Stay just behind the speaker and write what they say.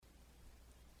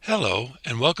Hello,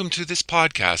 and welcome to this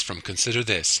podcast from Consider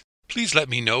This. Please let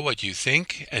me know what you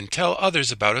think and tell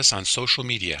others about us on social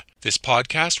media. This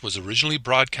podcast was originally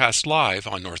broadcast live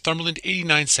on Northumberland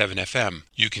 89.7 FM.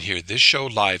 You can hear this show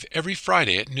live every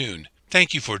Friday at noon.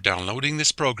 Thank you for downloading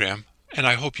this program, and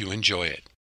I hope you enjoy it.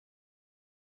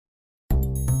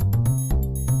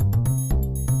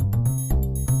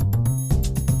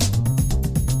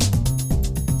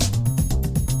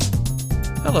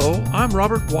 Hello, I'm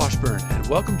Robert Washburn, and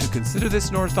welcome to Consider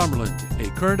This Northumberland, a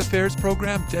current affairs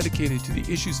program dedicated to the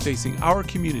issues facing our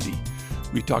community.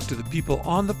 We talk to the people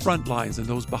on the front lines and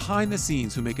those behind the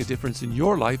scenes who make a difference in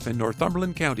your life in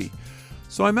Northumberland County.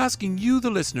 So I'm asking you, the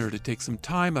listener, to take some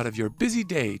time out of your busy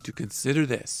day to consider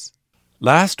this.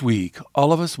 Last week,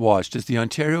 all of us watched as the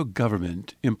Ontario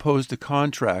government imposed a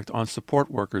contract on support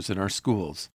workers in our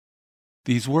schools.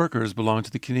 These workers belong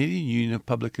to the Canadian Union of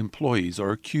Public Employees,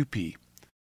 or CUPE.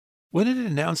 When it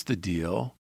announced the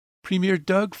deal, Premier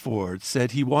Doug Ford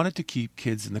said he wanted to keep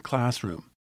kids in the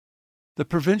classroom. The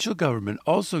provincial government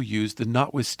also used the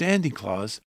notwithstanding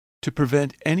clause to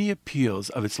prevent any appeals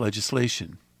of its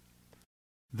legislation.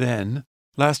 Then,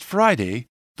 last Friday,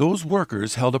 those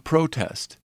workers held a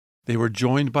protest. They were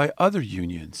joined by other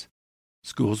unions.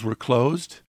 Schools were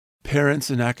closed. Parents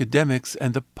and academics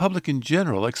and the public in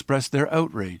general expressed their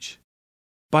outrage.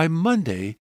 By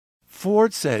Monday,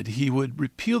 Ford said he would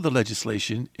repeal the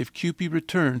legislation if CUPE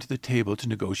returned to the table to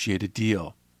negotiate a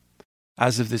deal.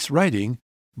 As of this writing,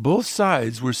 both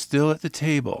sides were still at the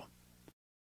table.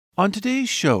 On today's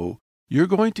show, you're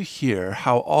going to hear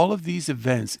how all of these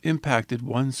events impacted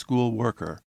one school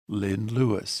worker, Lynn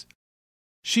Lewis.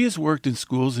 She has worked in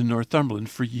schools in Northumberland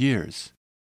for years.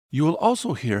 You will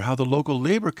also hear how the local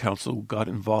Labour Council got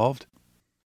involved.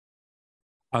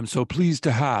 I'm so pleased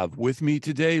to have with me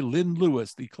today Lynn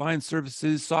Lewis, the Client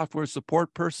Services Software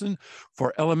Support Person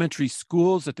for Elementary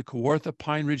Schools at the Kawartha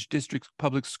Pine Ridge District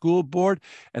Public School Board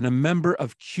and a member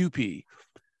of CUPE.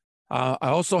 I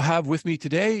also have with me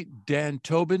today Dan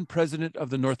Tobin, President of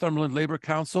the Northumberland Labour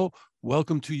Council.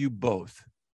 Welcome to you both.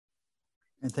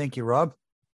 And thank you, Rob.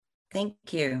 Thank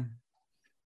you.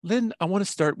 Lynn, I want to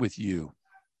start with you.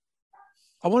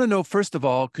 I want to know, first of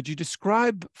all, could you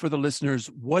describe for the listeners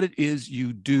what it is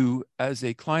you do as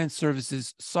a client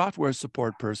services software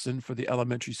support person for the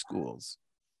elementary schools?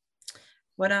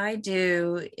 What I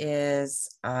do is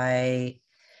I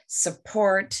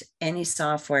support any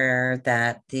software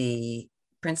that the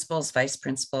principals, vice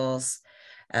principals,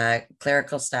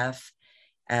 clerical staff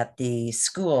at the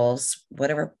schools,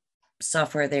 whatever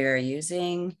software they are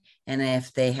using, and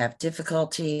if they have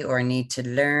difficulty or need to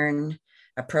learn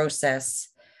a process,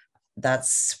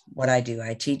 that's what I do.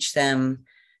 I teach them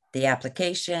the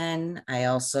application. I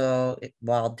also,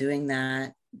 while doing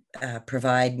that,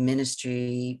 provide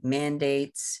ministry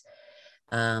mandates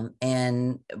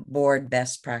and board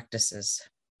best practices.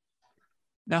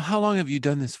 Now, how long have you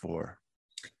done this for?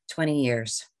 20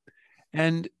 years.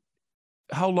 And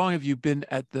how long have you been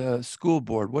at the school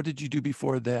board? What did you do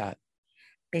before that?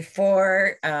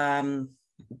 Before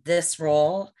this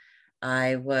role,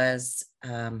 I was,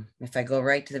 if I go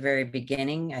right to the very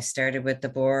beginning, I started with the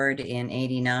board in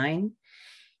 89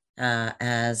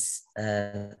 as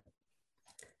a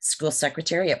school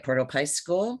secretary at Port Hope High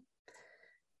School.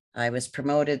 I was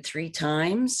promoted 3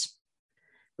 times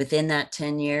within that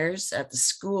 10 years at the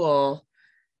school.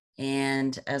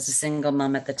 And as a single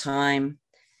mom at the time,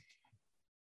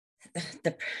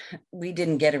 we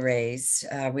didn't get a raise.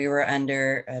 We were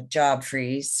under a job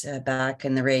freeze back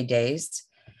in the Ray days.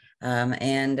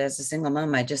 And as a single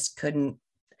mom, I just couldn't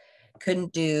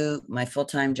do my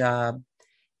full-time job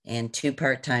and 2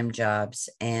 part-time jobs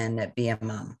and be a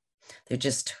mom. There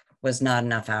just was not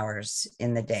enough hours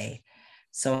in the day.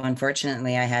 So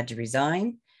unfortunately, I had to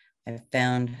resign. I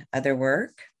found other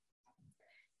work.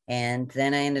 And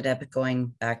then I ended up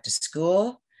going back to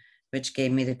school, which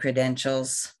gave me the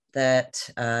credentials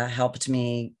that helped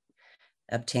me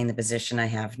obtain the position I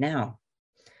have now.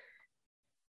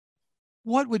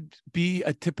 What would be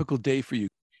a typical day for you?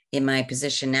 In my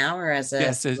position now, or as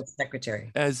a school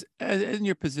secretary? As in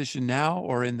your position now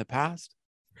or in the past?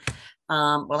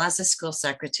 Well, as a school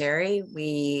secretary,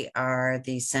 we are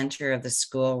the center of the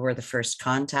school. We're the first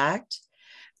contact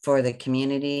for the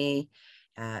community,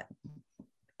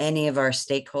 any of our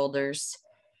stakeholders.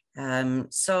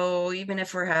 So even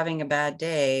if we're having a bad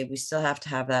day, we still have to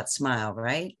have that smile,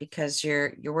 right? Because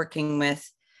you're working with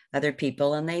other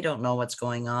people and they don't know what's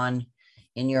going on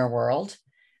in your world.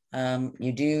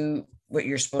 You do what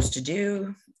you're supposed to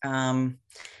do.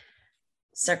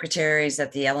 Secretaries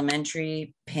at the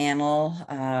elementary panel,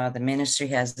 the ministry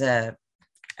has a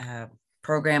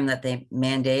program that they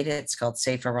mandated. It's called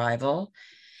Safe Arrival.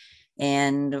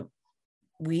 And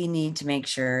we need to make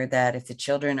sure that if the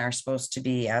children are supposed to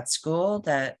be at school,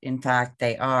 that in fact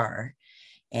they are.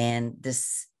 And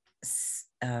this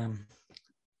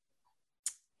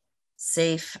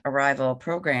Safe Arrival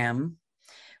program,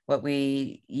 what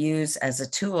we use as a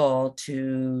tool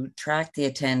to track the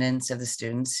attendance of the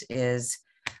students is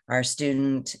our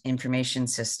student information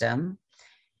system.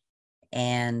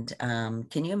 And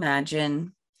can you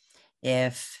imagine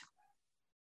if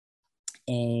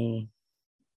a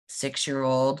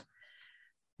 6-year-old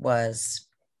was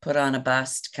put on a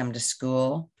bus to come to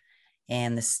school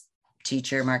and the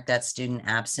teacher marked that student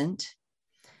absent?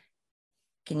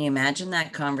 Can you imagine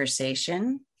that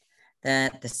conversation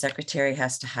that the secretary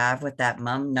has to have with that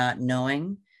mom, not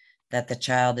knowing that the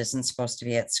child isn't supposed to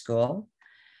be at school?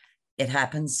 It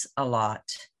happens a lot.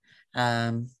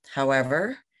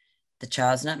 However, the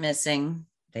child's not missing.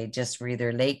 They just were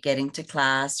either late getting to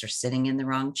class or sitting in the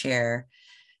wrong chair.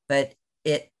 But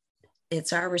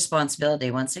it's our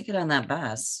responsibility once they get on that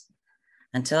bus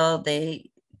until they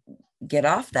get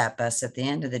off that bus at the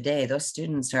end of the day. Those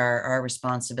students are our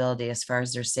responsibility as far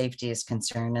as their safety is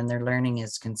concerned and their learning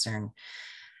is concerned.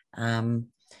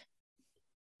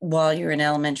 While you're an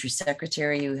elementary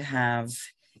secretary, you have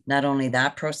not only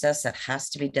that process that has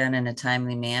to be done in a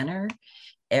timely manner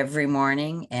every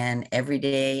morning and every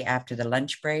day after the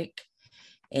lunch break.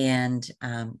 And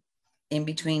in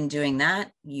between doing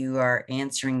that, you are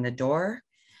answering the door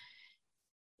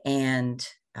and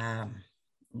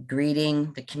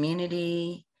greeting the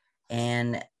community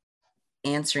and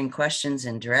answering questions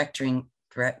and directing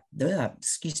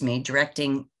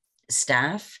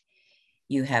staff.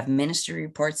 You have ministry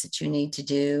reports that you need to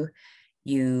do.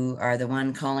 You are the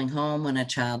one calling home when a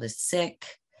child is sick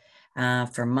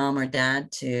for mom or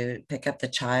dad to pick up the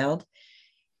child.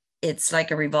 It's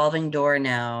like a revolving door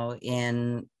now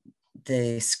in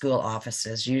the school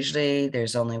offices. Usually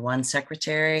there's only one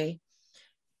secretary,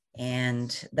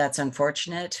 and that's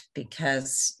unfortunate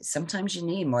because sometimes you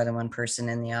need more than one person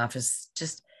in the office,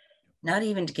 just not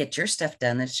even to get your stuff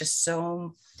done. It's just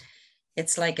so,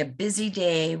 it's like a busy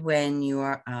day when you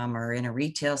are in a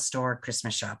retail store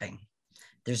Christmas shopping.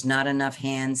 There's not enough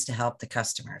hands to help the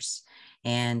customers.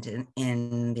 And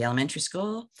in the elementary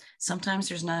school, sometimes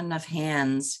there's not enough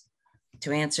hands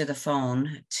to answer the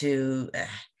phone to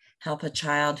help a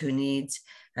child who needs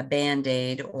a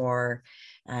Band-Aid or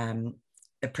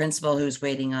a principal who's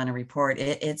waiting on a report.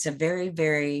 It's a very,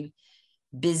 very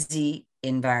busy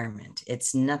environment.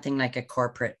 It's nothing like a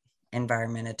corporate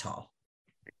environment at all.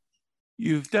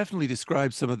 You've definitely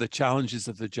described some of the challenges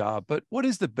of the job, but what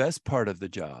is the best part of the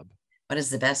job? What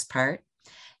is the best part?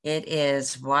 It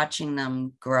is watching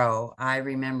them grow. I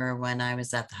remember when I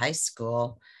was at the high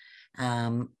school,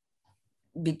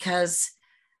 because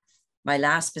my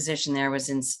last position there was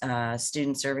in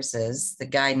student services, the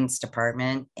guidance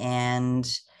department,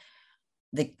 and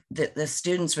the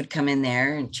students would come in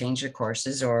there and change their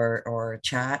courses or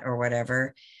chat or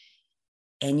whatever.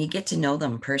 And you get to know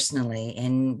them personally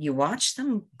and you watch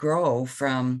them grow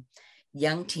from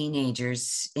young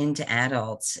teenagers into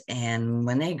adults. And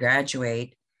when they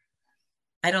graduate,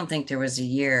 I don't think there was a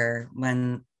year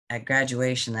when at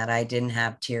graduation that I didn't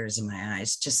have tears in my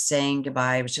eyes. Just saying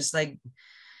goodbye, it was just like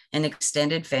an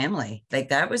extended family. Like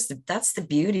that's the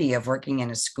beauty of working in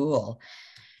a school.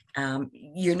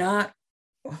 You're not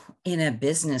in a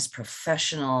business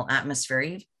professional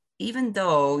atmosphere. Even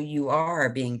though you are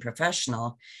being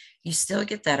professional, you still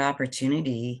get that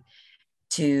opportunity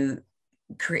to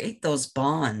create those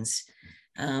bonds.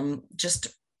 Just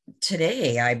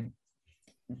today, I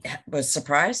was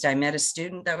surprised. I met a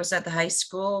student that was at the high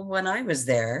school when I was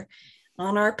there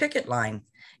on our picket line.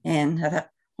 And I thought,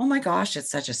 oh my gosh,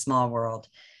 it's such a small world.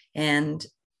 And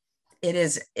it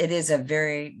is a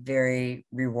very, very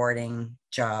rewarding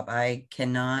job. I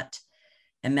cannot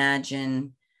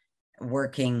imagine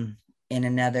working in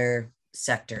another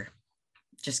sector.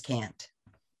 Just can't.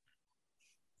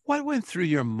 What went through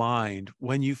your mind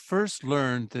when you first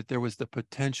learned that there was the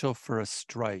potential for a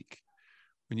strike?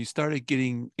 When you started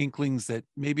getting inklings that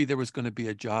maybe there was going to be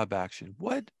a job action,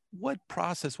 what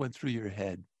process went through your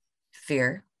head?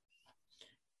 Fear.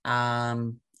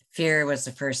 Fear was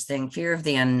the first thing. Fear of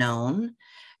the unknown.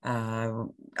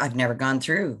 I've never gone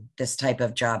through this type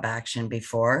of job action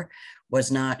before.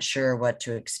 Was not sure what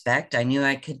to expect. I knew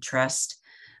I could trust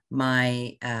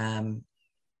my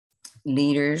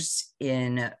leaders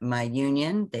in my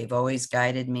union. They've always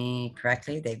guided me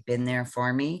correctly. They've been there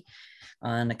for me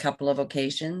on a couple of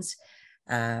occasions.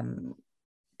 And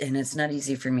it's not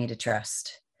easy for me to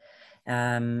trust.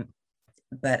 But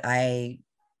I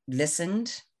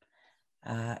listened.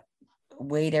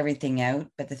 wait everything out.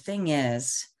 But the thing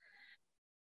is,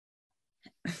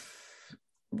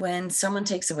 when someone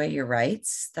takes away your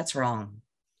rights, that's wrong.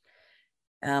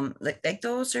 Like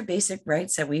those are basic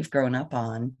rights that we've grown up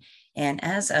on. And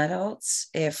as adults,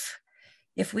 if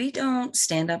we don't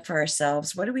stand up for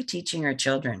ourselves, what are we teaching our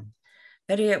children?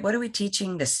 Better yet, what are we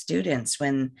teaching the students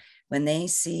when they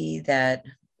see that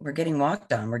we're getting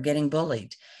walked on, we're getting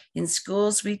bullied? In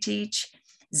schools, we teach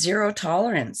zero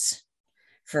tolerance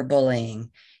for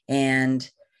bullying. And,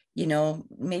 you know,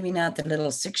 maybe not the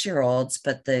little 6-year-olds,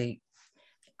 but the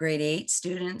grade 8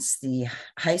 students, the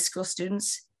high school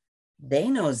students, they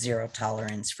know zero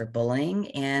tolerance for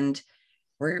bullying. And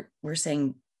we're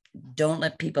saying, don't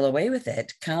let people away with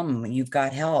it. Come, you've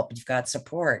got help, you've got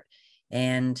support.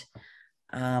 And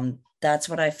that's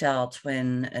what I felt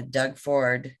when Doug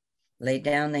Ford laid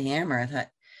down the hammer. I thought,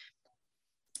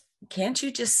 can't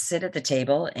you just sit at the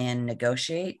table and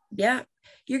negotiate? Yeah,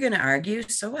 you're going to argue.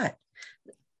 So what?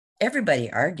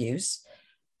 Everybody argues.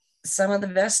 Some of the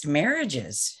best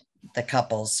marriages, the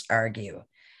couples argue,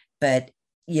 but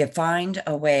you find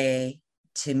a way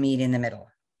to meet in the middle.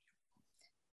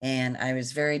 And I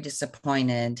was very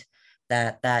disappointed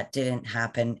that that didn't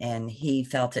happen. And he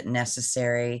felt it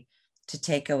necessary to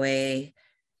take away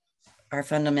our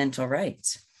fundamental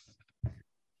rights.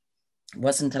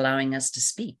 Wasn't allowing us to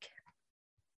speak.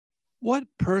 What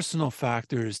personal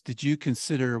factors did you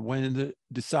consider when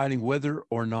deciding whether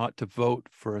or not to vote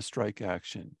for a strike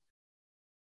action?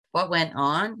 What went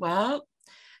on? Well,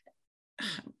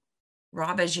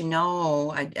 Rob, as you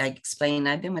know, I explained,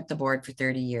 I've been with the board for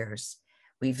 30 years.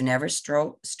 We've never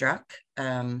struck.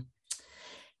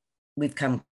 We've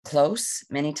come close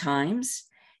many times.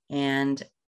 And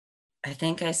I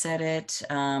think I said it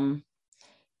in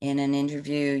an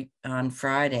interview on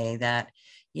Friday that,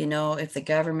 you know, if the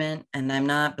government, and I'm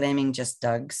not blaming just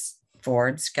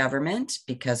Ford's government,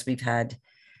 because we've had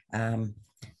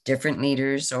different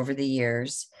leaders over the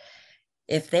years,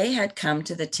 if they had come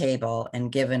to the table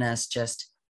and given us just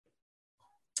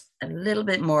a little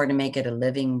bit more to make it a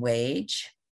living wage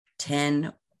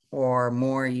 10 or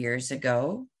more years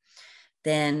ago,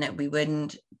 then we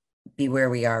wouldn't be where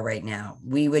we are right now.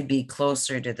 We would be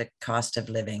closer to the cost of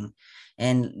living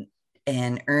and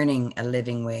earning a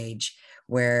living wage,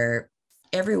 where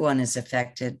everyone is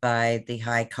affected by the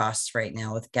high costs right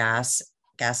now with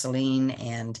gasoline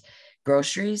and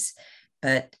groceries.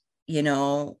 But, you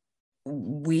know,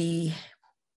 we've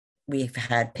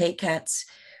had pay cuts,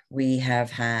 we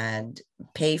have had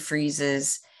pay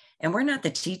freezes, and we're not the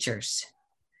teachers.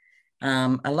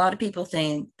 A lot of people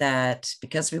think that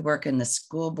because we work in the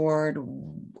school board,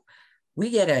 we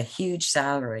get a huge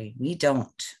salary. We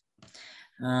don't.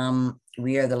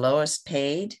 We are the lowest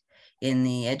paid in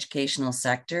the educational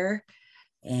sector,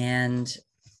 and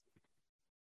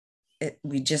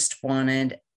we just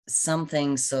wanted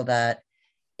something so that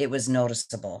it was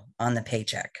noticeable on the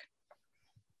paycheck.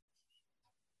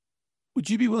 Would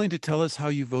you be willing to tell us how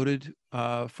you voted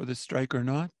for the strike or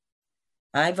not?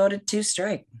 I voted to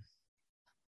strike.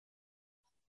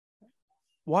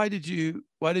 Why did you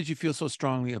feel so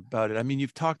strongly about it? I mean,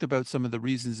 you've talked about some of the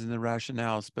reasons and the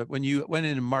rationales, but when you went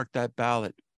in and marked that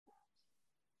ballot,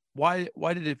 why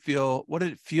did it feel, what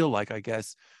did it feel like, I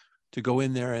guess, to go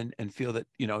in there and feel that,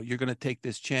 you know, you're going to take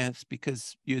this chance?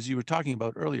 Because as you were talking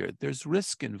about earlier, there's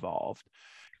risk involved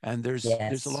and there's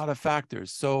a lot of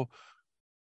factors. So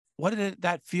what did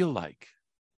that feel like?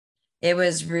 It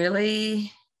was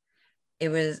really, it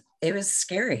was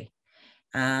scary.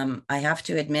 I have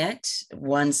to admit,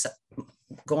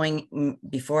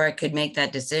 before I could make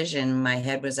that decision, my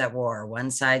head was at war. One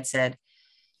side said,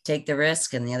 take the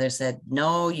risk. And the other said,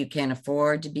 no, you can't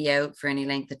afford to be out for any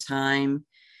length of time.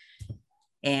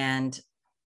 And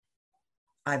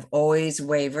I've always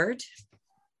wavered.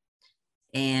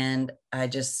 And I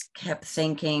just kept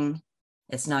thinking,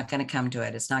 it's not going to come to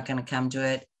it. It's not going to come to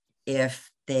it. If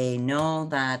they know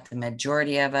that the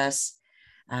majority of us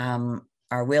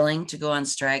are willing to go on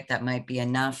strike, that might be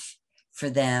enough for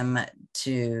them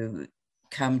to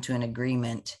come to an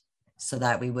agreement so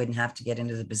that we wouldn't have to get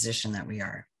into the position that we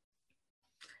are.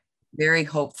 Very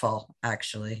hopeful,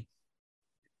 actually.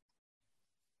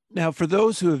 Now, for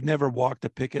those who have never walked a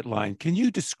picket line, can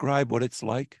you describe what it's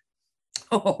like?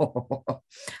 Oh,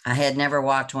 I had never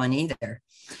walked one either.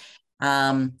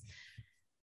 I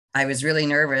was really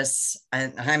nervous.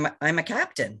 I'm a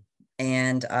captain,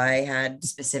 and I had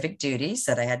specific duties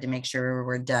that I had to make sure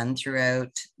were done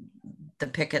throughout the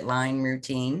picket line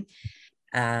routine.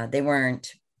 They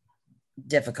weren't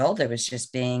difficult. It was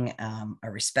just being a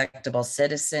respectable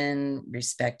citizen,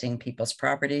 respecting people's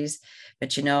properties.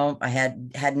 But, you know, I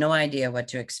had no idea what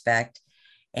to expect.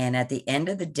 And at the end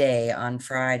of the day on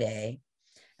Friday,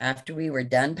 after we were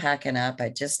done packing up, I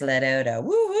just let out a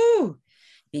woo-hoo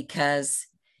because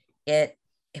it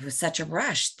was such a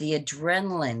rush, the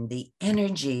adrenaline, the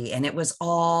energy, and it was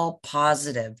all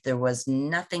positive. There was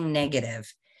nothing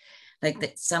negative.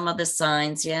 Like some of the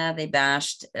signs, yeah, they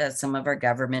bashed some of our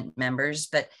government members,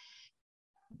 but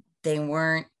they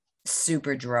weren't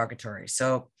super derogatory.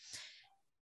 So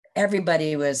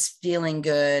everybody was feeling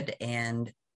good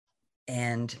and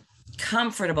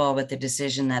comfortable with the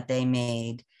decision that they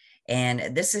made.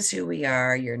 And this is who we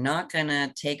are. You're not going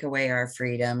to take away our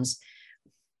freedoms.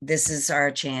 This is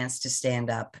our chance to stand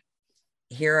up,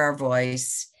 hear our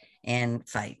voice, and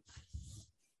fight.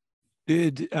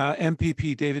 Did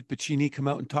MPP David Piccini come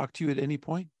out and talk to you at any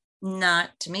point?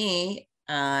 Not to me.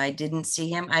 I didn't see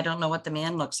him. I don't know what the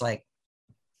man looks like.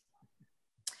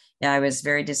 Yeah, I was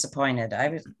very disappointed.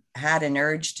 Had an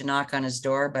urge to knock on his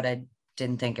door, but I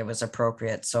didn't think it was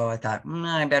appropriate. So I thought,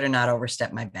 I better not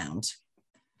overstep my bounds.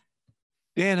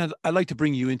 Dan, I'd like to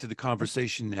bring you into the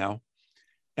conversation now.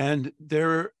 And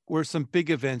there were some big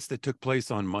events that took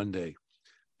place on Monday.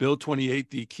 Bill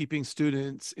 28, the Keeping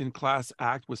Students in Class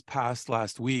Act, was passed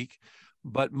last week.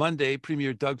 But Monday,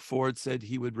 Premier Doug Ford said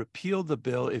he would repeal the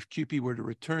bill if CUPE were to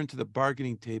return to the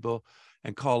bargaining table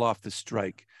and call off the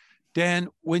strike. Dan,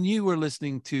 when you were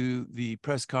listening to the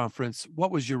press conference,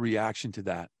 what was your reaction to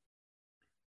that?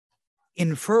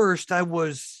 In first, I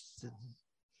was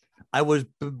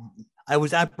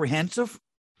apprehensive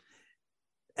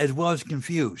as well as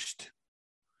confused.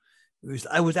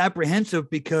 I was apprehensive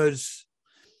because,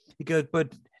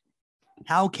 but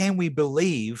how can we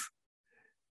believe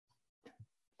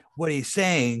what he's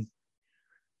saying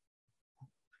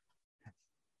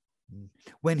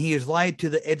when he has lied to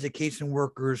the education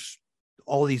workers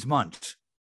all these months?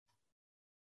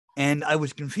 And I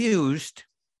was confused.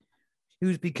 It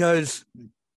was because,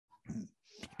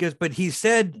 but he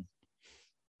said,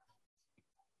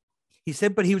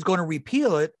 but he was going to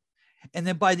repeal it. And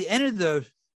then by the end of the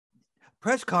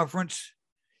press conference,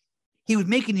 he was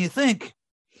making you think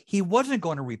he wasn't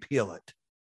going to repeal it.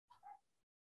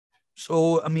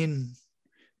 So, I mean,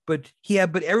 but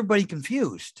everybody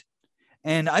confused.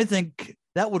 And I think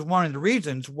that was one of the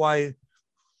reasons why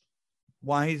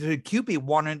the CUPE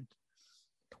wanted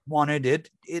it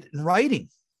in writing.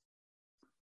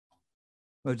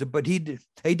 But he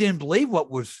didn't believe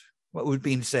what was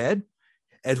being said,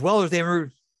 as well as they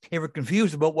were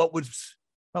confused about what was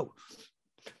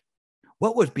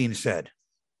being said.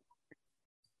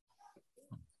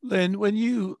 Lynn, when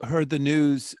you heard the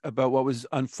news about what was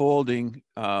unfolding,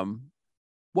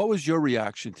 what was your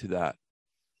reaction to that?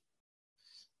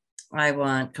 I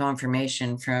want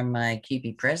confirmation from my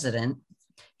CUPE president.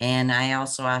 And I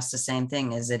also asked the same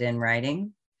thing. Is it in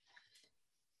writing?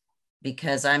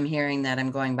 Because I'm hearing that I'm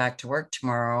going back to work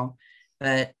tomorrow,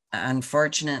 but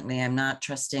unfortunately, I'm not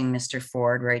trusting Mr.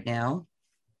 Ford right now,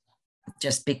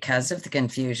 just because of the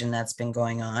confusion that's been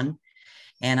going on.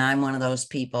 And I'm one of those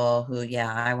people who,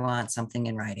 I want something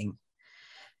in writing.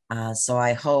 So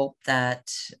I hope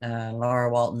that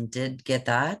Laura Walton did get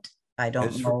that. I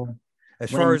don't know. As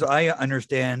far as I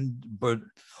understand, but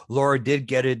Laura did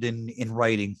get it in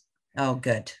writing. Oh,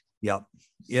 good. Yeah.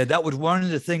 That was one of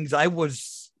the things I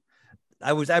was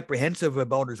apprehensive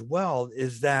about as well,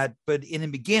 is that, but in the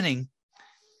beginning,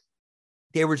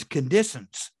 there was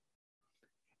conditions.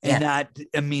 And that,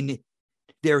 I mean,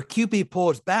 their CUPE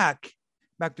pulls back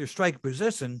their strike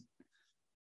position,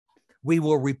 we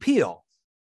will repeal.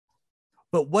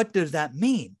 But what does that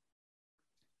mean?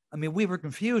 I mean, we were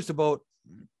confused about,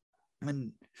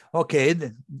 well,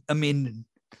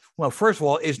 first of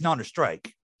all, it's not a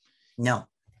strike. No.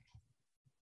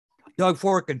 Doug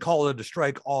Ford can call it a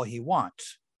strike all he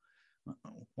wants,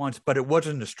 but it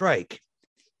wasn't a strike.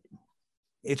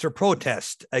 It's a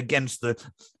protest against the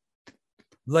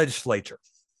legislature.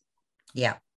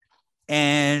 Yeah.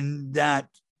 And that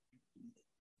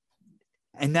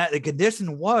the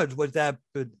condition was that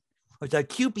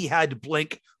CUPE had to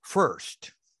blink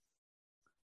first.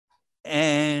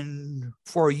 And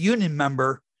for a union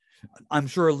member, I'm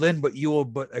sure, Lynn, but you will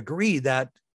agree that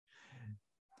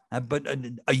but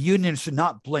a union should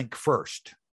not blink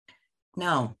first.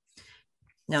 No.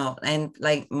 And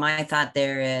like my thought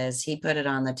there is, he put it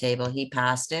on the table. He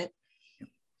passed it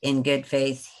in good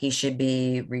faith. He should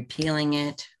be repealing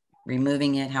it,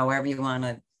 removing it, however you want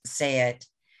to say it,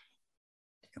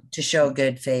 to show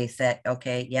good faith that,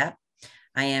 okay,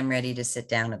 I am ready to sit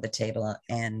down at the table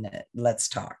and let's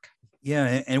talk.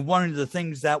 Yeah. And one of the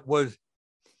things that was,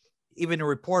 even a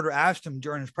reporter asked him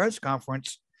during his press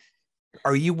conference,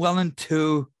 are you willing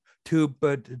to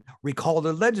recall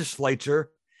the legislature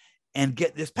and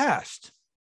get this passed.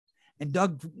 And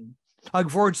Doug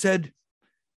Ford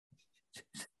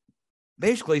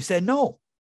basically said no.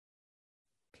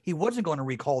 He wasn't going to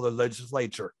recall the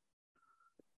legislature.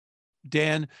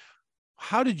 Dan,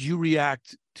 how did you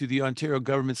react to the Ontario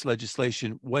government's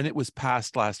legislation when it was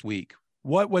passed last week?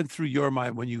 What went through your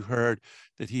mind when you heard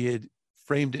that he had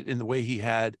framed it in the way he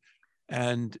had,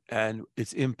 and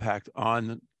its impact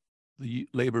on the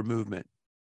labor movement?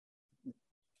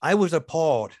 I was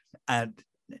appalled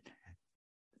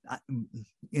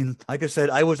like I said,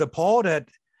 I was appalled at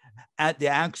the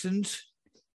actions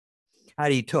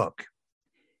that he took.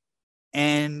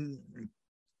 And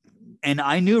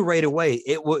I knew right away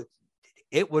it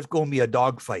was going to be a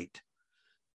dogfight.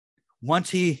 Once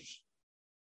he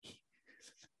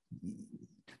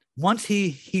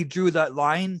drew that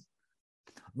line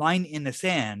in the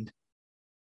sand,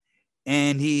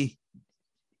 and he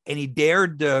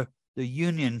dared the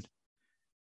union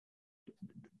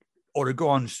or to go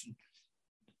on,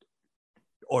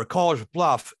 or call his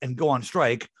bluff and go on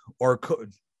strike, or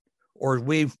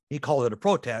he called it a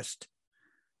protest.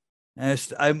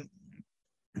 As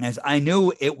I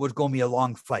knew it was going to be a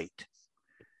long fight.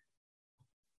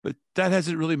 But that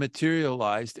hasn't really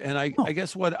materialized. And I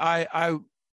guess what I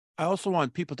also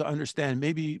want people to understand,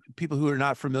 maybe people who are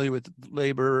not familiar with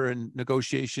labor and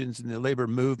negotiations and the labor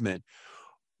movement,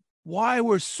 why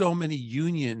were so many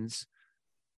unions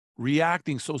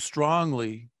reacting so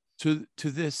strongly to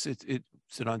this?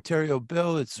 It's an Ontario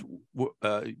bill. It's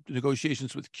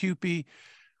negotiations with CUPE.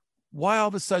 Why all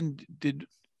of a sudden did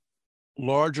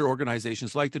larger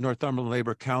organizations like the Northumberland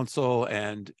Labour Council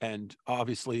and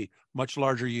obviously much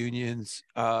larger unions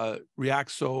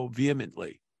react so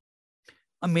vehemently?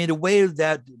 I mean, the way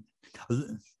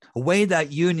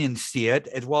that unions see it,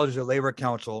 as well as the Labour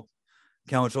Council.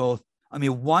 I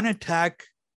mean, an attack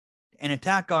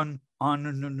on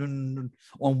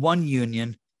one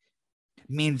union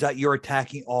means that you're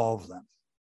attacking all of them.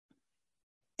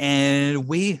 And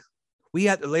we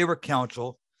at the Labour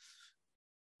Council,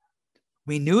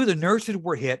 we knew the nurses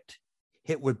were hit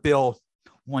with Bill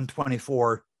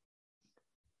 124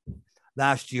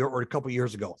 last year or a couple of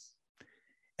years ago.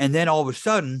 And then all of a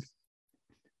sudden,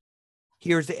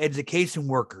 here's the education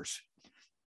workers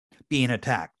being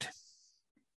attacked.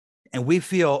 And we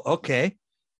feel, okay,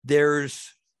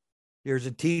 there's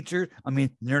a teacher, I mean,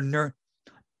 nurses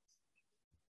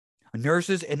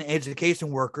and education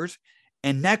workers,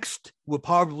 and next will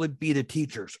probably be the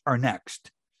teachers are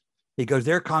next, because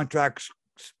their contracts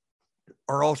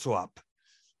are also up.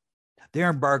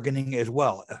 They're bargaining as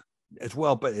well,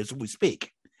 but as we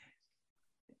speak.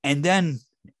 And then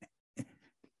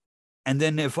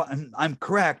if I'm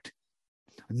correct,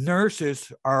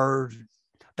 nurses are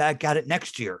back at it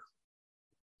next year.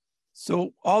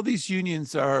 So all these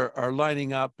unions are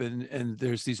lining up, and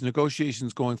there's these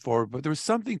negotiations going forward. But there was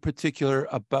something particular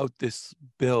about this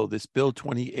bill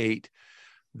 28,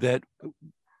 that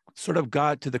sort of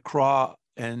got to the craw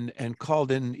and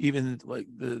called in even like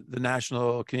the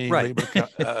National Canadian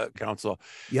Labour Council.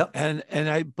 Yep. And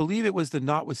I believe it was the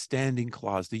notwithstanding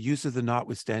clause, the use of the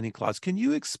notwithstanding clause. Can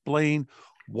you explain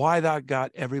why that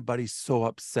got everybody so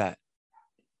upset?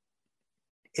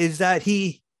 Is that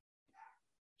he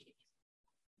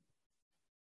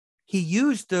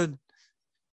used the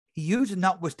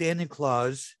notwithstanding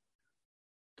clause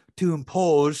to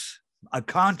impose a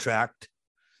contract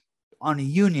on a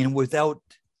union without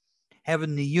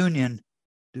having the union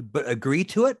but agree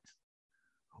to it,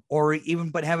 or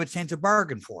even but have a chance of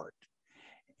bargain for it.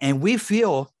 And we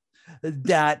feel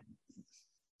that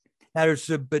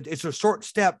it's a short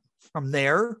step from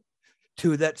there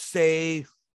to that, say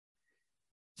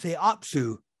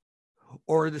OPSU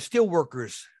or the steel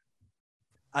workers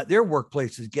at their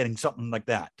workplaces getting something like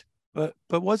that. But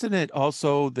wasn't it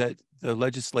also that the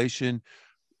legislation,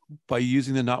 by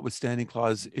using the notwithstanding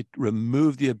clause, it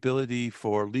removed the ability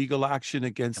for legal action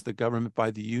against the government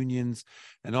by the unions,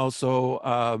 and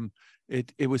also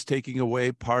it was taking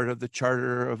away part of the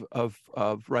Charter of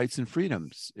Rights and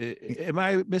Freedoms? Am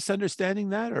I misunderstanding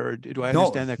that, or do I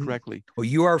understand that correctly? Well,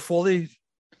 you are fully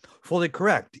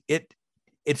correct. It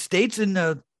states in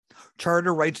the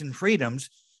Charter of Rights and Freedoms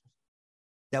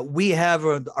that we have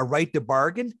a right to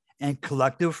bargain and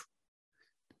collectively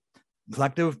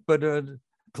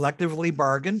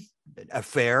bargain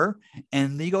fair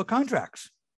and legal contracts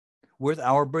with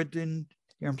our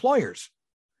employers.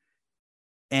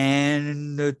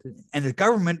 And the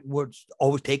government was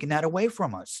always taking that away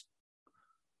from us.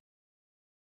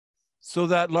 So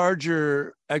that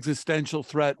larger existential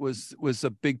threat was a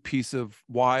big piece of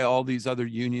why all these other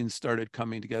unions started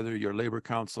coming together, your Labor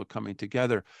Council coming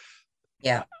together.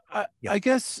 Yeah. I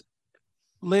guess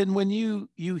Lynn, when you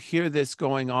hear this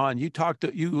going on, you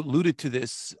alluded to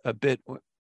this a bit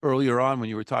earlier on when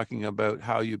you were talking about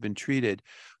how you've been treated,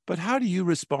 but how do you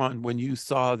respond when you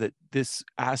saw that this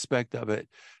aspect of it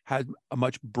had a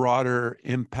much broader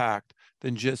impact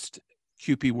than just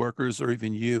CUPE workers or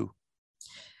even you?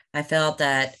 I felt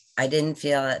that I didn't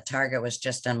feel that Target was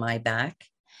just on my back.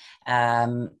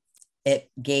 Um,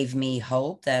 it gave me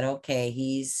hope that, okay,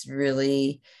 he's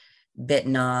really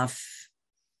bitten off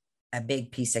a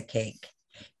big piece of cake.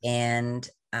 And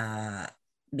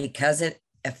because it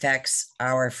affects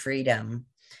our freedom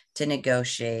to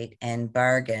negotiate and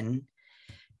bargain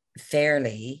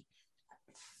fairly,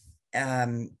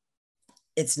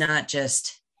 it's not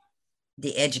just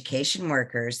the education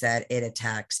workers that it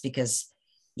attacks, because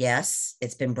yes,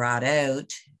 it's been brought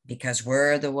out because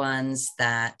we're the ones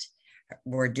that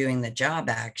were doing the job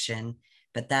action,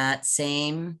 but that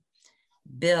same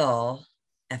bill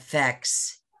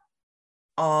affects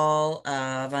all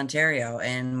of Ontario.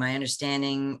 And my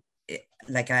understanding,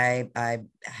 like I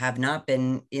have not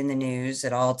been in the news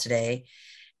at all today.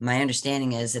 My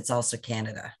understanding is it's also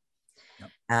Canada. Yep.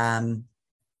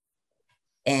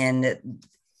 And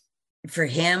for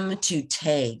him to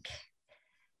take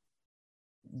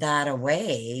that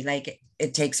away, like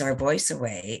it takes our voice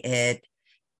away. It,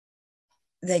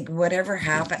 like, whatever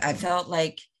happened, I felt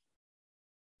like,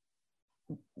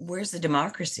 where's the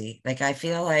democracy? Like, I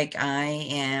feel like I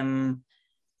am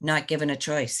not given a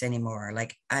choice anymore.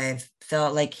 Like, I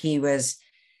felt like he was,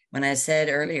 when I said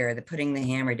earlier, the putting the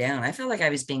hammer down, I felt like I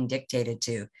was being dictated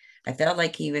to. I felt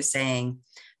like he was saying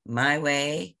my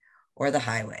way or the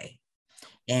highway.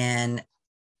 And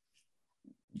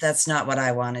that's not what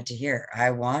I wanted to hear. I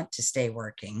want to stay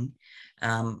working.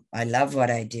 I love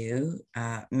what I do.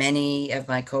 Many of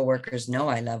my coworkers know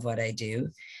I love what I do.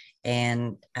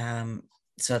 And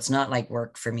so it's not like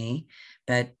work for me.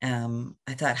 But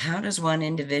I thought, how does one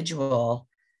individual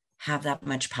have that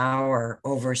much power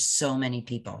over so many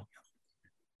people?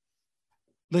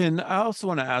 Lynn, I also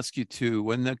want to ask you too,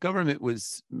 when the government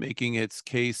was making its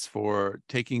case for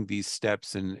taking these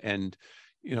steps and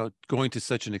going to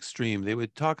such an extreme, they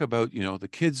would talk about, the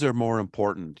kids are more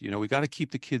important. We got to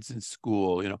keep the kids in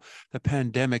school. The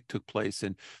pandemic took place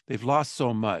and they've lost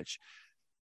so much.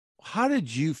 How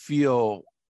did you feel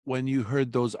when you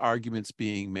heard those arguments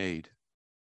being made?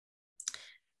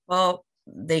 Well,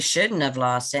 they shouldn't have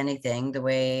lost anything, the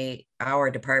way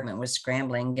our department was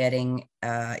scrambling, getting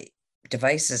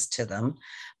devices to them.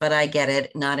 But I get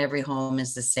it. Not every home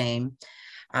is the same.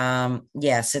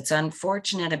 Yes, it's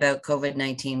unfortunate about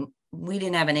COVID-19. We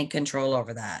didn't have any control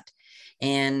over that.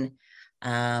 And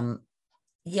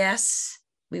yes,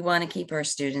 we want to keep our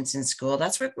students in school.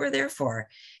 That's what we're there for.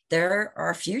 They're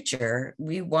our future.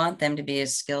 We want them to be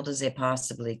as skilled as they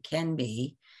possibly can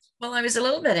be. Well, I was a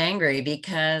little bit angry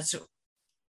because,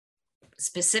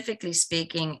 specifically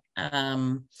speaking,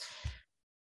 and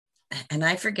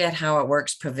I forget how it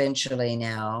works provincially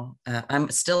now. I'm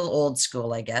still old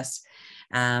school, I guess.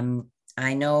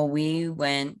 I know we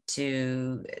went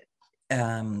to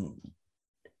the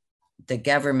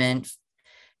government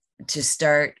to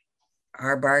start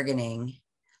our bargaining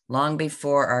long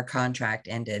before our contract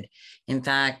ended. In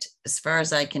fact, as far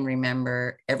as I can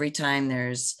remember, every time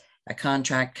there's a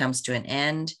contract comes to an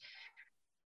end,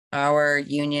 our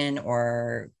union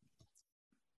or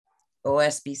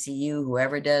OSBCU,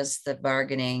 whoever does the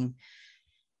bargaining,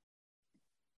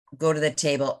 go to the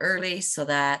table early so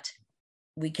that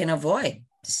we can avoid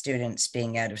the students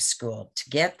being out of school, to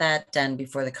get that done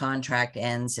before the contract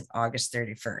ends of August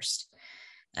 31st.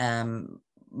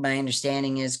 My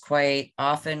understanding is quite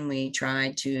often we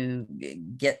try to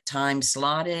get time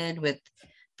slotted with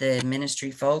the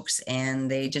ministry folks and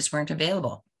they just weren't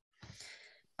available.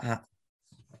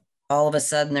 All of a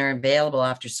sudden they're available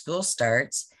after school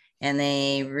starts, and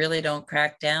they really don't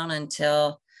crack down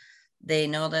until they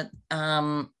know that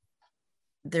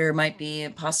there might be a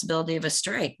possibility of a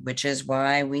strike, which is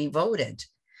why we voted.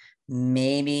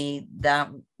 Maybe that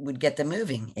would get them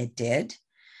moving. It did.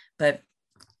 But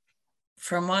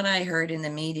from what I heard in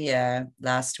the media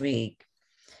last week,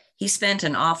 he spent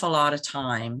an awful lot of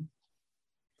time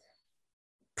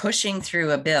pushing through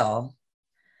a bill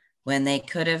when they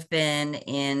could have been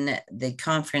in the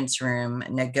conference room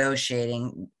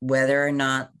negotiating whether or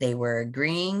not they were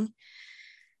agreeing.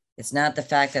 It's not the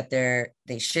fact that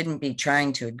they shouldn't be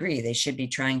trying to agree. They should be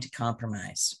trying to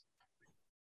compromise.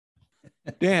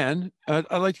 Dan, I'd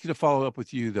like you to follow up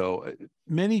with you, though.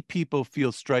 Many people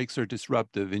feel strikes are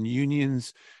disruptive and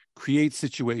unions create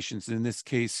situations, in this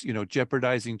case,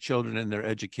 jeopardizing children and their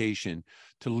education,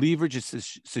 to leverage a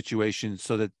situation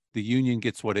so that the union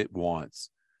gets what it wants.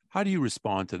 How do you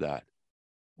respond to that?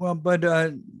 Well, but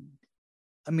I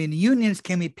mean, the unions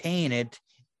can be paying it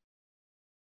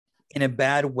in a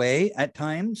bad way at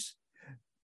times.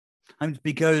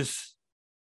 Because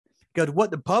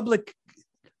what the public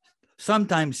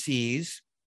sometimes sees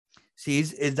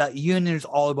is that union is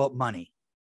all about money.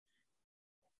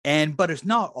 But it's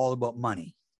not all about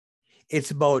money.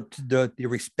 It's about the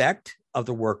respect of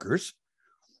the workers,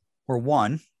 for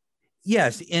one.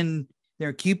 Yes, in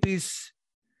their CUPE's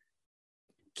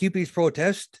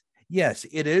protest, yes,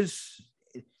 it is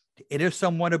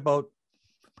somewhat about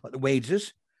the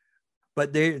wages,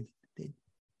 but they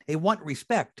want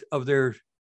respect of their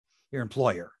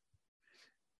employer.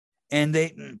 And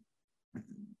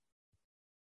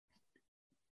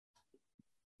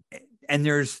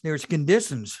there's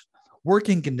conditions,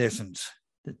 working conditions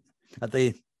that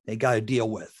they got to deal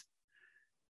with.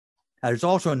 There's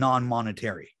also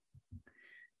non-monetary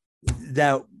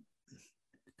that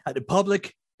the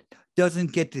public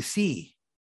doesn't get to see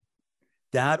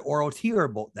that or hear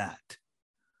about that.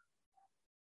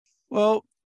 Well,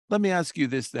 let me ask you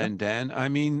this then, Dan. I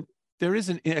mean, there is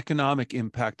an economic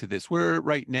impact to this. We're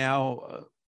right now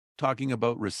talking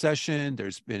about recession.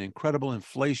 There's been incredible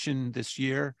inflation this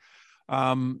year.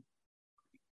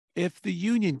 If the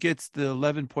union gets the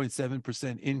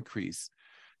 11.7% increase,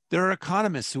 there are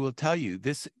economists who will tell you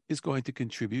this is going to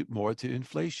contribute more to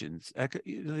inflation.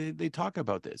 They talk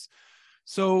about this.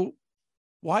 So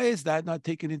why is that not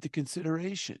taken into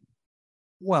consideration?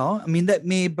 Well, I mean, let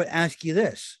me but ask you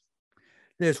this.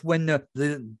 When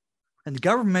the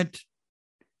government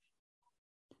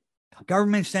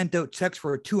sent out checks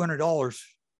for $200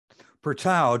 per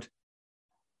child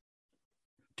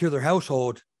to their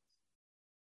household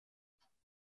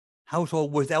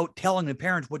without telling the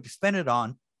parents what to spend it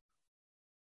on,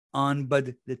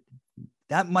 but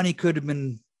that money could have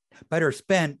been better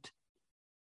spent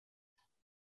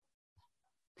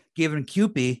giving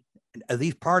CUPE at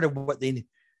least part of what they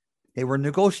were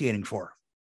negotiating for.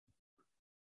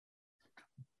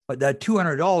 But that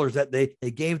 $200 that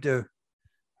they gave to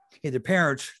the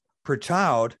parents per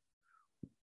child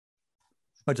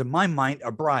was, in my mind,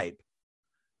 a bribe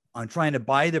on trying to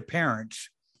buy the parents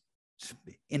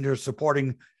into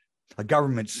supporting a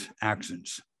government's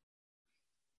actions.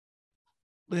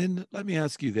 Lynn, let me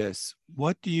ask you this.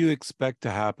 What do you expect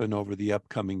to happen over the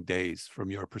upcoming days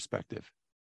from your perspective?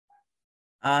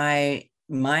 My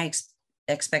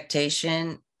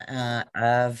expectation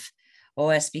of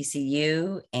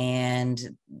OSBCU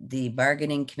and the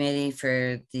bargaining committee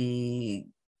for the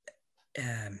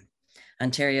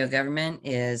Ontario government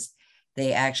is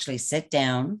they actually sit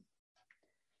down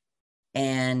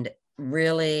and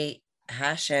really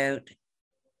hash out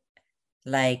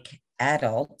like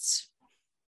adults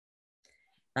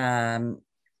and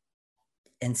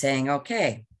saying,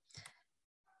 okay,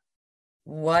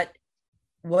 what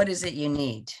is it you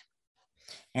need?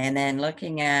 And then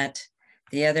looking at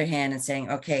the other hand and saying,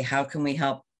 okay, how can we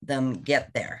help them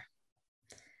get there?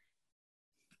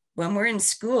 When we're in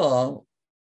school,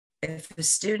 if a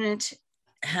student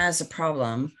has a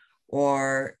problem,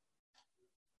 or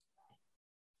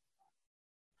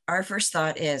our first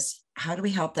thought is, how do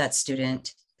we help that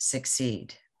student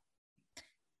succeed?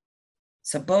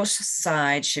 So both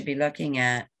sides should be looking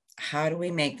at, how do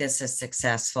we make this a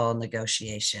successful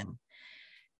negotiation?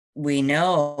 We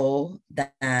know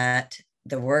that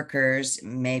the workers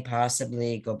may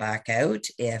possibly go back out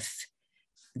if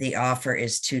the offer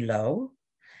is too low.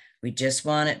 We just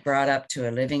want it brought up to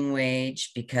a living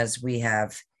wage because we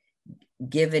have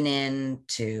given in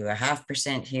to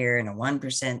 0.5% here and a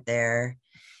 1% there.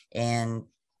 And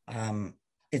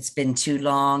it's been too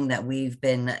long that we've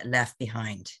been left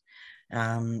behind.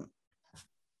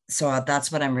 So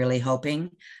that's what I'm really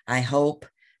hoping. I hope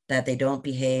that they don't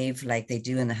behave like they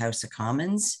do in the House of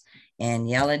Commons and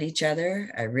yell at each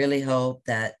other. I really hope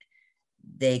that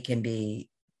they can be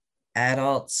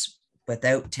adults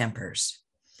without tempers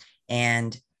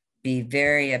and be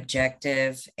very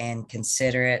objective and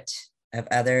considerate of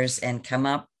others and come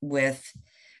up with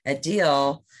a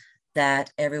deal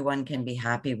that everyone can be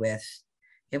happy with.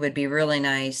 It would be really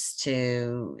nice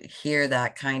to hear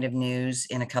that kind of news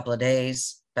in a couple of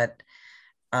days, but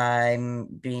I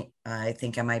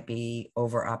think I might be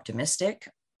over optimistic.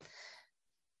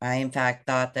 I, in fact,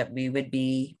 thought that we would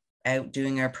be out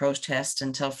doing our protest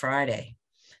until Friday.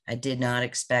 I did not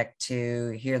expect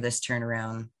to hear this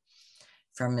turnaround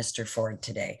from Mr. Ford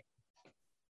today.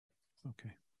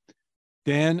 Okay.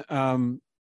 Dan,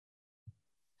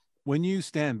 when you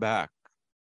stand back,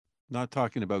 not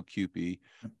talking about CUPE,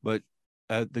 but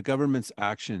the government's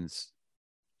actions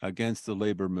against the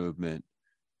labor movement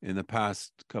in the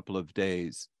past couple of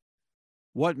days,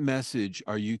 What message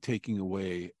are you taking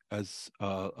away as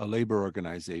a labor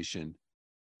organization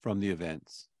from the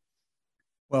events?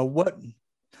 Well, what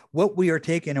we are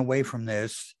taking away from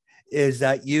this is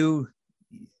that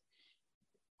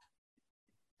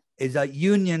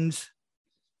unions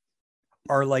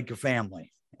are like a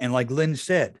family. And like Lynn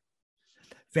said,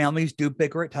 families do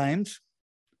bicker at times.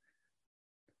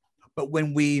 But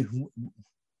when we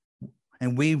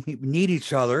need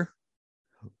each other,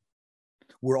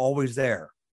 we're always there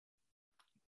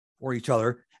for each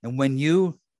other. And when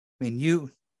you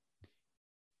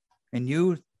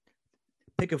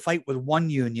pick a fight with one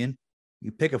union,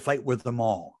 you pick a fight with them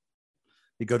all,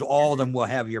 because all of them will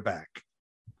have your back.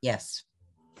 Yes.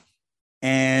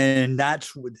 And that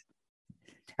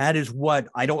is what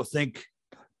I don't think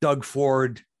Doug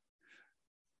Ford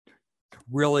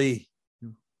really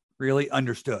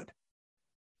understood.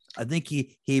 I think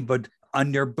he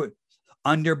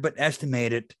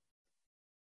underestimated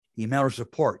the amount of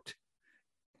support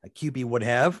a CUPE would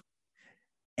have.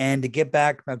 And to get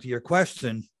back to your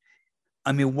question,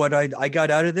 I mean, what I got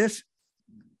out of this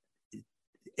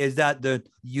is that the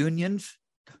unions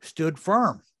stood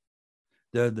firm.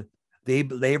 The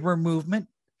labor movement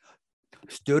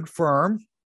stood firm.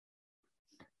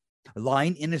 A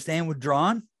line in the sand was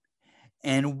drawn,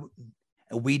 and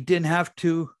we didn't have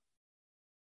to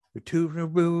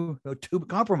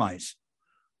compromise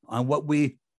on what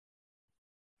we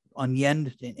on the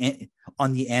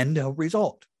end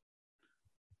result.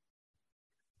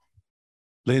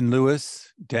 Lynn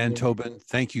Lewis, Dan Tobin,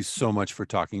 thank you so much for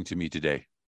talking to me today.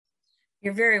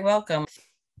 You're very welcome.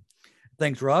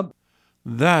 Thanks, Rob.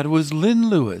 That was Lynn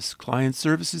Lewis, Client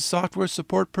Services Software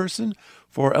Support Person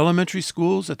for Elementary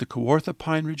Schools at the Kawartha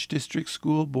Pine Ridge District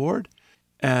School Board,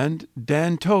 and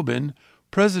Dan Tobin,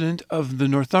 President of the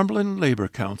Northumberland Labor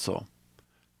Council.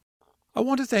 I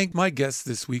want to thank my guests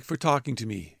this week for talking to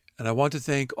me, and I want to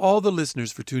thank all the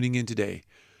listeners for tuning in today.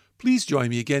 Please join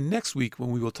me again next week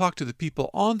when we will talk to the people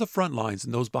on the front lines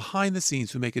and those behind the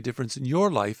scenes who make a difference in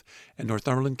your life and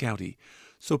Northumberland County.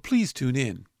 So please tune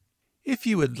in. If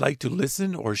you would like to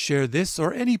listen or share this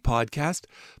or any podcast,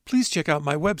 please check out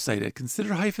my website at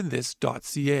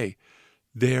consider-this.ca.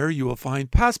 There you will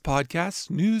find past podcasts,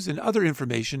 news, and other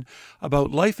information about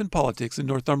life and politics in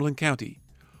Northumberland County.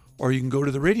 Or you can go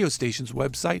to the radio station's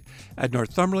website at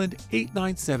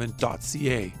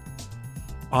northumberland897.ca.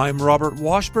 I'm Robert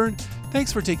Washburn.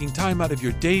 Thanks for taking time out of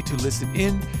your day to listen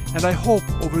in, and I hope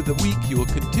over the week you will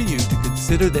continue to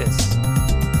consider this.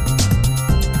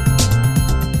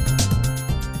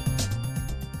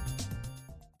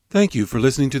 Thank you for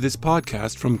listening to this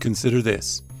podcast from Consider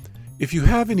This. If you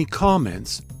have any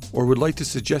comments or would like to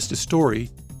suggest a story,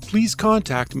 please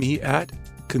contact me at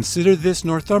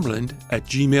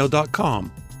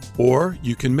considerthisnorthumberland@gmail.com, or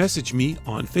you can message me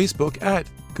on Facebook at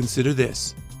Consider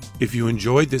This. If you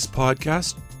enjoyed this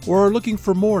podcast or are looking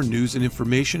for more news and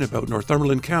information about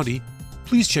Northumberland County,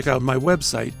 please check out my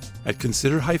website at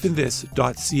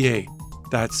consider-this.ca.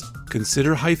 That's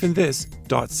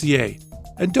consider-this.ca.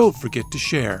 And don't forget to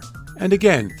share. And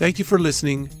again, thank you for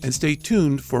listening, and stay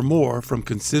tuned for more from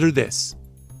Consider This.